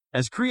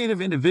As creative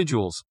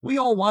individuals, we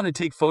all want to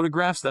take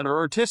photographs that are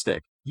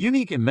artistic,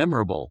 unique, and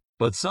memorable,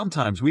 but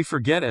sometimes we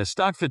forget as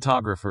stock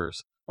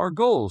photographers. Our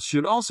goals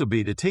should also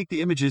be to take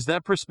the images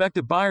that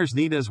prospective buyers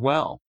need as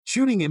well.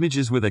 Shooting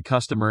images with a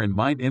customer in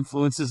mind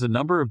influences a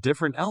number of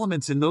different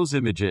elements in those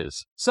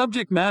images.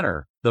 Subject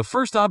matter. The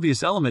first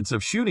obvious elements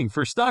of shooting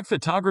for stock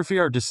photography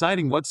are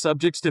deciding what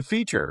subjects to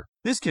feature.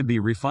 This can be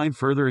refined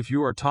further if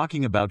you are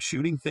talking about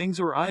shooting things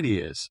or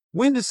ideas.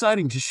 When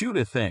deciding to shoot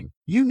a thing,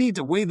 you need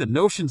to weigh the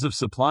notions of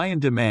supply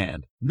and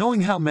demand.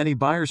 Knowing how many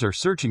buyers are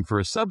searching for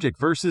a subject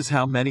versus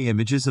how many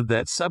images of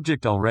that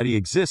subject already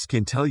exist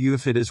can tell you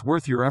if it is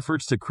worth your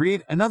efforts to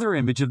create another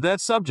image of that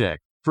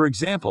subject. For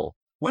example,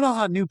 when a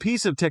hot new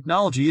piece of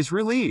technology is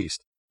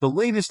released, the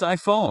latest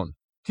iPhone,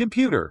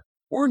 computer,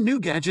 or new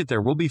gadget,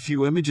 there will be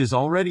few images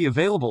already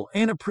available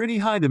and a pretty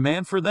high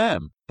demand for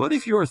them. But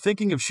if you are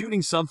thinking of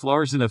shooting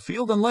sunflowers in a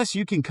field, unless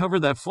you can cover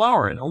that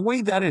flower in a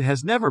way that it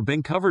has never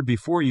been covered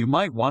before, you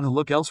might want to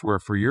look elsewhere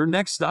for your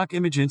next stock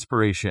image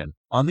inspiration.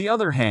 On the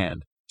other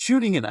hand,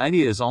 shooting an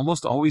idea is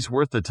almost always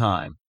worth the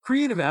time.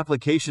 Creative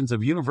applications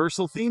of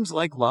universal themes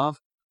like love,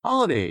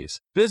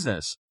 holidays,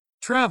 business,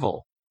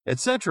 travel,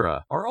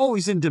 etc. are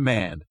always in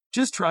demand.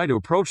 Just try to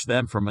approach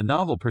them from a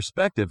novel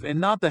perspective and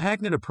not the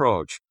hackneyed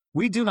approach.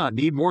 We do not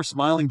need more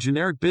smiling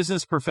generic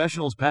business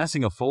professionals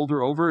passing a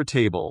folder over a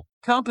table.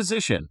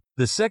 Composition.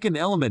 The second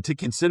element to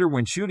consider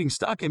when shooting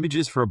stock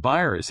images for a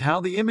buyer is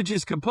how the image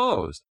is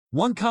composed.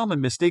 One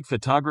common mistake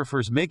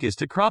photographers make is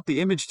to crop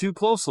the image too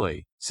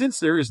closely. Since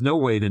there is no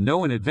way to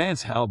know in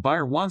advance how a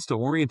buyer wants to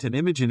orient an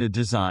image in a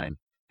design,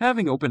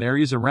 having open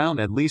areas around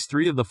at least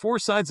 3 of the 4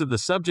 sides of the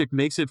subject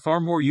makes it far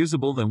more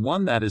usable than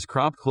one that is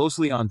cropped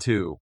closely on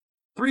 2,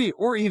 3,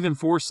 or even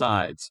 4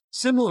 sides.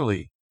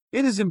 Similarly,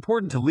 it is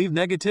important to leave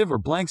negative or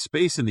blank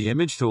space in the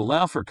image to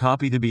allow for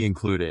copy to be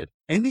included,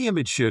 and the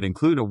image should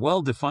include a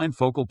well-defined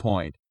focal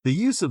point. The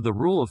use of the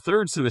rule of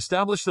thirds to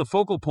establish the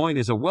focal point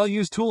is a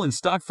well-used tool in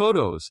stock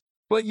photos,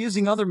 but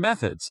using other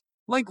methods,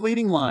 like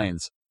leading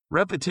lines,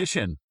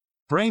 repetition,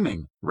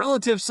 framing,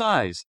 relative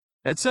size,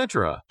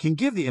 etc., can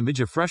give the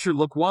image a fresher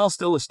look while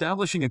still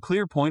establishing a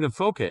clear point of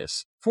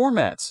focus.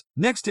 Formats.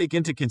 Next, take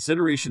into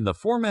consideration the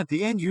format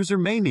the end user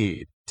may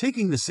need.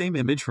 Taking the same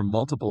image from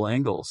multiple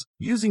angles,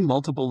 using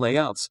multiple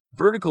layouts,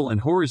 vertical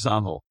and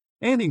horizontal,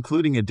 and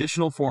including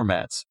additional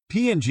formats,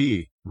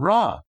 PNG,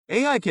 RAW.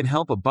 AI can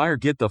help a buyer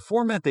get the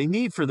format they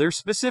need for their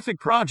specific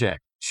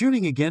project.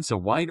 Shooting against a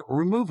white or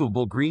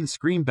removable green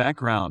screen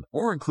background,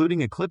 or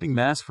including a clipping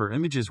mask for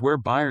images where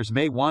buyers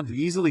may want to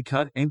easily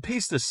cut and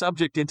paste the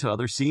subject into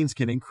other scenes,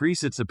 can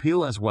increase its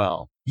appeal as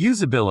well.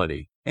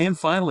 Usability. And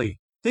finally,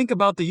 think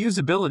about the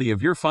usability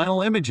of your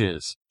final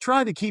images.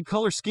 Try to keep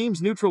color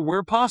schemes neutral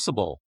where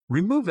possible.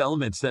 Remove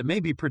elements that may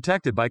be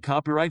protected by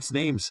copyrights,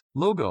 names,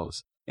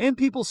 logos, and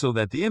people so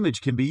that the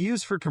image can be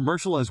used for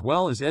commercial as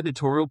well as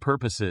editorial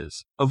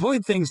purposes.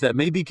 Avoid things that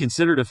may be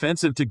considered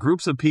offensive to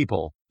groups of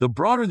people. The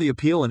broader the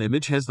appeal an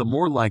image has, the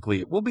more likely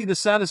it will be to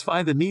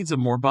satisfy the needs of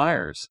more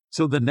buyers.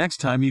 So the next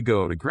time you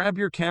go to grab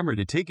your camera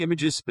to take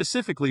images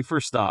specifically for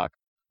stock,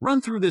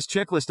 run through this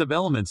checklist of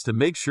elements to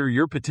make sure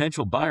your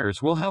potential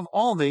buyers will have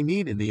all they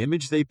need in the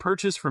image they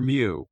purchase from you.